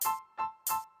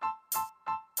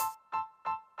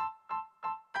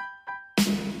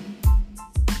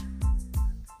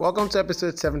Welcome to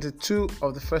episode 72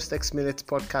 of the First X Minutes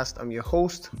podcast. I'm your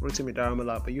host, Rotimi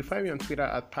Daramala, but you find me on Twitter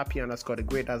at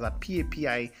papi_the_great, that's at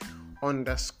PAPI_the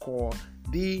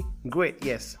great.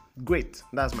 Yes, great.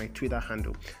 That's my Twitter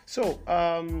handle. So,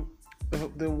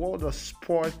 the world of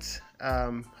sport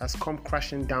has come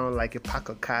crashing down like a pack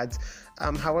of cards.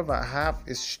 However, I have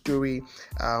a story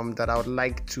that I would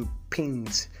like to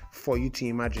paint for you to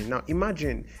imagine. Now,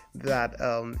 imagine that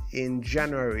in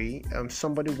January,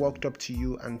 somebody walked up to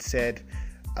you and said,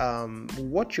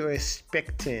 what you're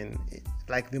expecting,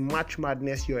 like the March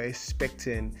Madness you're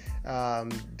expecting,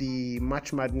 the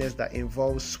March Madness that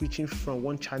involves switching from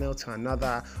one channel to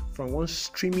another, from one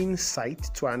streaming site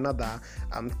to another,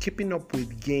 keeping up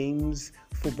with games,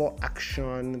 football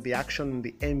action, the action in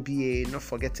the NBA, not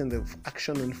forgetting the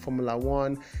action in Formula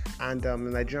One and the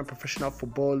Nigerian Professional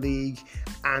Football League,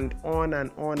 and on and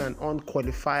on and on,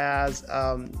 qualifiers,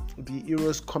 the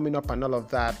Euros coming up and all of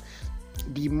that.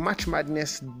 The March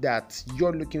Madness that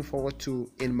you're looking forward to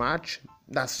in March,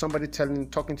 that's somebody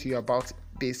talking to you about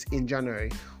this in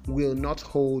January, will not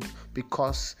hold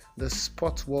because the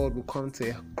sports world will come to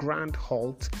a grand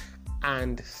halt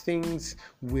and things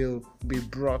will be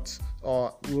brought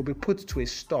or will be put to a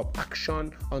stop.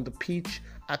 Action on the pitch,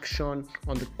 action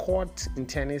on the court in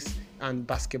tennis and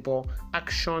basketball,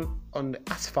 action on the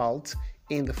asphalt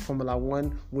in the Formula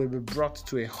One will be brought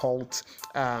to a halt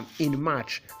in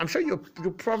March. I'm sure you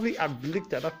probably have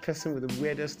looked at that person with the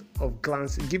weirdest of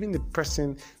glances, giving the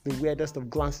person the weirdest of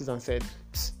glances and said,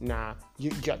 nah,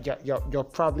 you're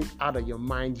probably out of your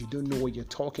mind. You don't know what you're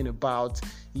talking about.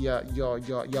 You're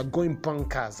going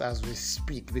bonkers as we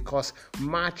speak, because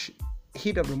March,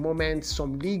 heat of the moment,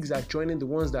 some leagues are joining the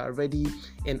ones that are already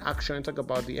in action. Talk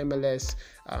about the MLS,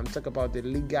 talk about the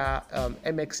Liga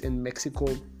MX in Mexico.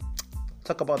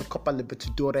 Talk about the Copa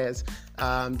Libertadores.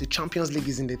 The Champions League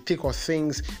is in the thick of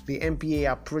things. The NBA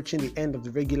approaching the end of the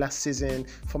regular season.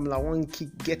 Formula One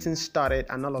getting started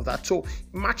and all of that. So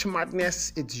March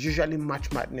Madness, it's usually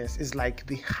March Madness. It's like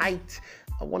the height,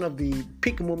 one of the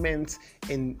peak moments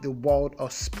in the world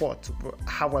of sport.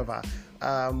 However,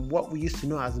 what we used to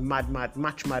know as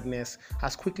March Madness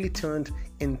has quickly turned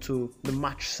into the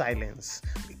March silence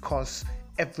because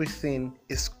everything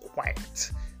is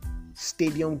quiet.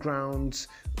 Stadium grounds,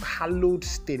 hallowed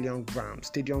stadium grounds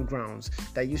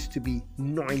that used to be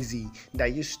noisy,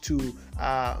 that used to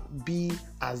be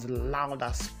as loud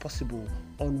as possible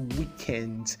on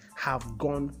weekends, have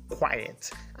gone quiet.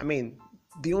 I mean,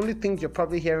 the only thing you're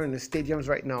probably hearing in the stadiums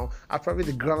right now are probably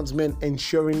the groundsmen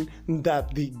ensuring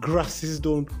that the grasses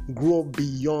don't grow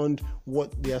beyond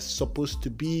what they are supposed to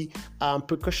be.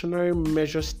 Precautionary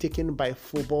measures taken by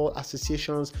football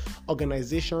associations,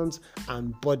 organizations,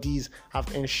 and bodies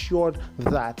have ensured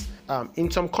that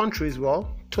in some countries,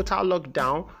 total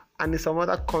lockdown, and in some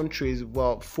other countries,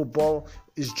 football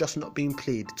is just not being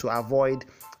played to avoid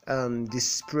the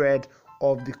spread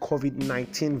of the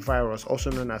COVID19 virus, also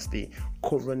known as the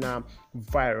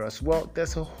coronavirus. Well,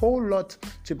 there's a whole lot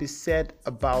to be said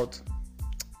about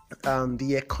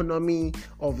the economy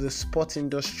of the sports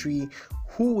industry.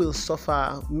 Who will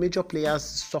suffer? Major players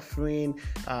suffering,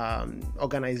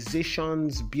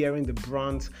 organizations bearing the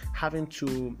brunt, having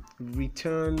to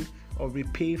return or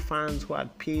repay fans who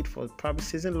had paid for probably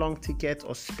season-long tickets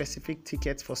or specific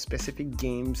tickets for specific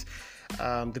games.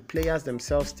 The players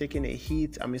themselves taking a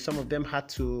hit. I mean, some of them had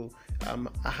to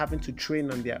having to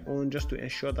train on their own just to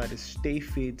ensure that they stay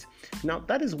fit. Now,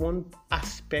 that is one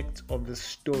aspect of the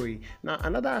story. Now,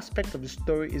 another aspect of the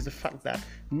story is the fact that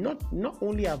not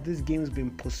only have these games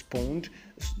been postponed,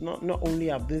 not only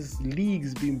have these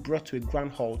leagues been brought to a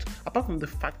grand halt, apart from the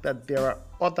fact that there are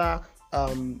other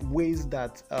ways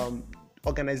that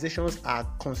organizations are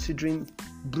considering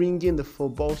bringing the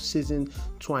football season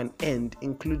to an end,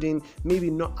 including maybe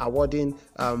not awarding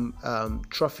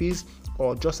trophies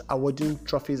or just awarding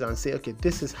trophies and say, okay,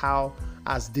 this is how,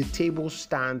 as the table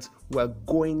stands, we're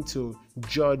going to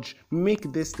judge,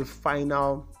 make this the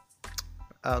final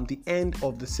the end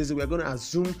of the season. We're going to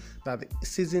assume that the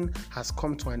season has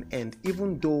come to an end,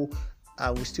 even though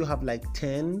we still have like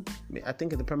 10, I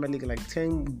think in the Premier League, like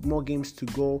 10 more games to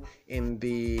go. In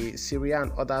the Serie A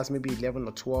and others, maybe 11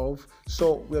 or 12.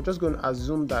 So we're just going to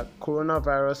assume that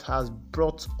coronavirus has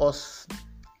brought us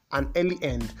an early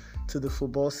end to the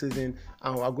football season,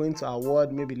 and we're going to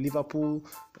award maybe Liverpool,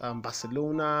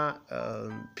 Barcelona,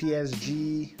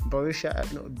 PSG,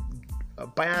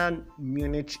 Bayern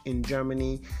Munich in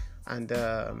Germany, and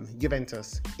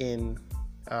Juventus in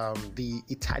the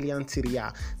Italian Serie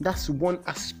A. That's one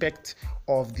aspect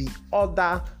of the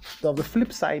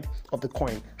flip side of the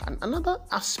coin. And another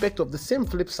aspect of the same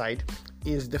flip side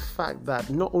is the fact that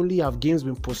not only have games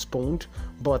been postponed,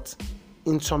 but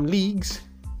in some leagues,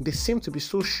 they seem to be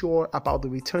so sure about the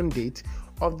return date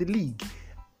of the league.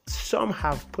 Some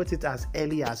have put it as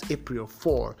early as April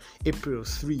 4, April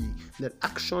 3, that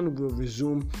action will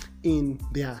resume in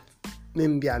their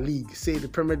league. Say the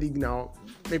Premier League now,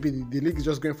 maybe the league is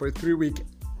just going for a 3-week,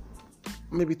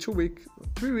 maybe 2-week,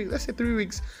 3 weeks, let's say 3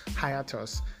 weeks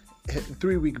hiatus,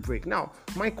 3-week break. Now,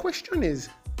 my question is,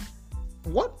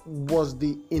 what was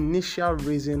the initial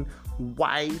reason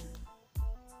why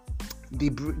the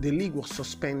league was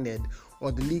suspended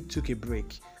or the league took a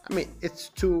break? I mean, it's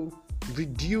to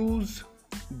reduce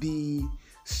the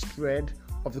spread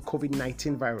of the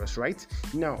COVID-19 virus, right?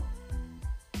 Now,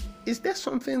 is there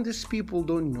something these people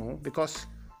don't know? Because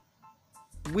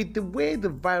with the way the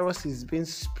virus is being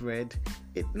spread,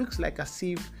 it looks like as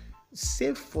if,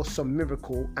 save for some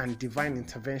miracle and divine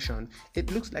intervention,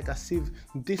 it looks like as if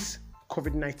this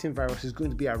COVID-19 virus is going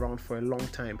to be around for a long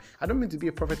time. I don't mean to be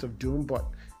a prophet of doom, but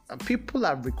people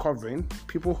are recovering.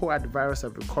 People who had the virus are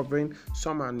recovering.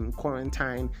 Some are in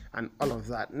quarantine and all of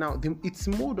that. Now, its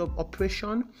mode of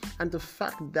operation and the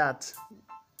fact that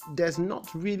there's not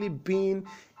really been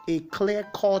a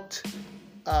clear-cut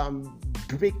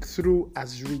breakthrough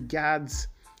as regards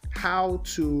how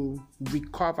to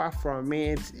recover from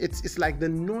it. It's like the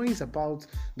noise about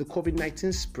the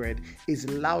COVID-19 spread is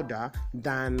louder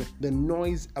than the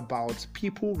noise about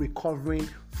people recovering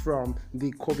from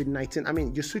the COVID-19. I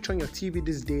mean, you switch on your TV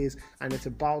these days and it's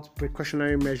about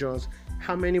precautionary measures,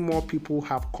 how many more people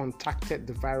have contacted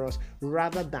the virus,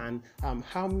 rather than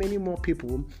how many more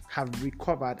people have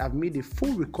recovered, have made a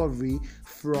full recovery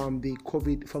from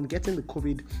getting the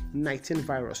COVID-19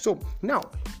 virus. So now,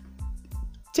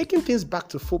 taking things back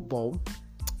to football,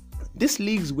 these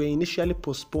leagues were initially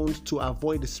postponed to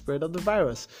avoid the spread of the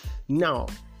virus. Now,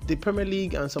 the Premier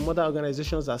League and some other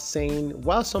organizations are saying,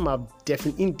 while some are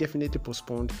indefinitely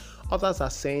postponed, others are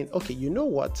saying, okay, you know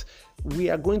what, we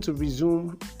are going to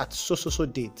resume at so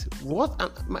date.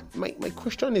 My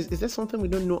question is there something we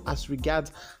don't know as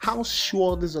regards how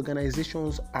sure these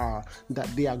organizations are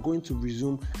that they are going to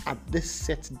resume at this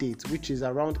set date, which is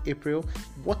around April?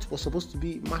 What was supposed to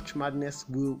be March Madness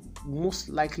will most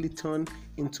likely turn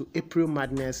into April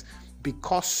Madness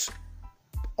because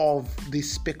of the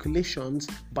speculations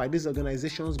by these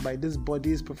organizations, by these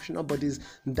bodies, professional bodies,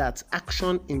 that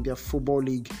action in their football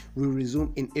league will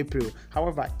resume in April.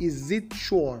 However, is it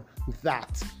sure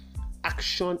that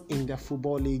action in the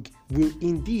football league will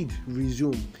indeed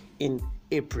resume in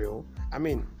April? I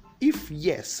mean, if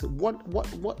yes,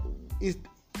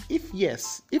 if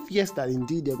yes that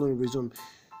indeed they're going to resume,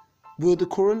 will the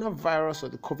coronavirus or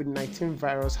the COVID-19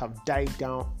 virus have died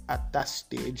down at that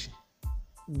stage?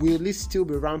 Will it still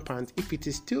be rampant? If it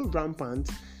is still rampant,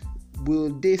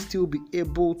 will they still be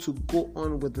able to go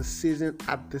on with the season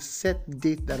at the set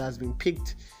date that has been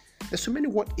picked? There's so many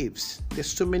what ifs.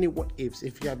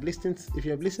 If you have listened to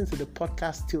the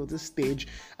podcast till this stage,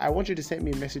 I want you to send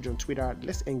me a message on Twitter.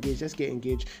 Let's get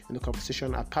engaged in the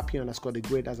conversation at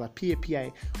Papi_the_great, as a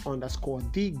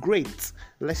PAPI_the great.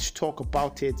 Let's talk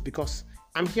about it, because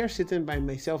I'm here sitting by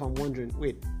myself and wondering,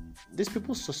 wait, these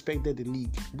people suspected the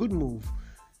league. Good move.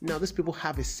 Now, these people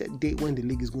have a set date when the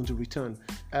league is going to return.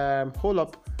 Hold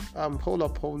up.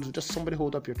 Just somebody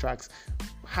hold up your tracks.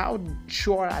 How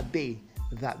sure are they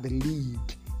that the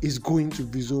league is going to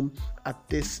resume at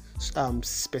this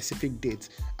specific date?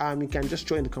 You can just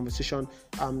join the conversation.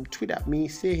 Tweet at me,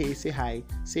 say hey, say hi,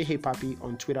 say hey Papi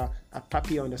on Twitter at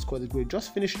Papi_the_great.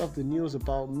 Just finished off the news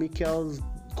about Mikel's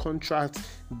contract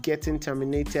getting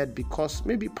terminated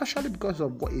partially because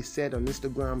of what he said on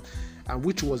Instagram,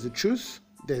 which was the truth.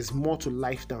 There's more to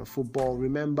life than football.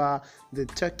 Remember, the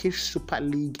Turkish Super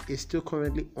League is still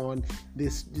currently on.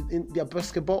 In their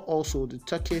basketball also, the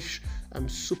Turkish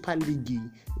Super League,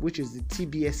 which is the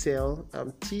TBSL,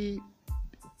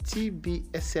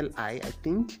 TBSLI, I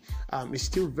think, is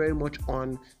still very much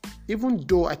on. Even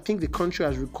though I think the country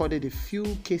has recorded a few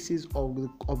cases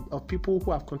of people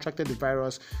who have contracted the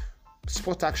virus,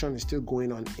 sport action is still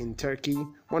going on in Turkey,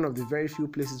 one of the very few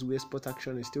places where sport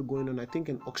action is still going on. I think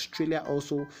in Australia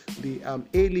also, the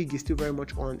A-League is still very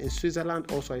much on. In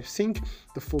Switzerland also, I think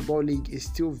the Football League is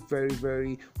still very,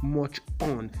 very much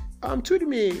on. Tweet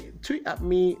at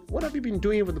me, what have you been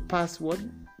doing for the past,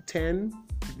 10,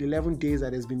 11 days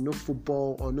that there's been no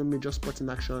football or no major sporting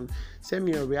action. Send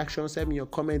me your reaction, send me your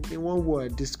comment. In one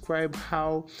word, describe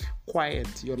how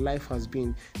quiet your life has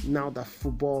been now that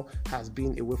football has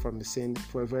been away from the scene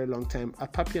for a very long time.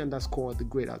 At Papi_the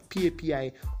Great, at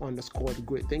PAPI_the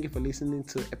Great. Thank you for listening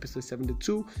to episode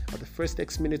 72 of the First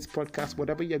X Minutes podcast.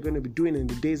 Whatever you're going to be doing in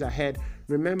the days ahead,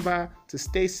 remember to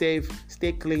stay safe,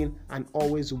 stay clean, and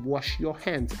always wash your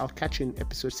hands. I'll catch you in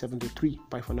episode 73.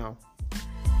 Bye for now.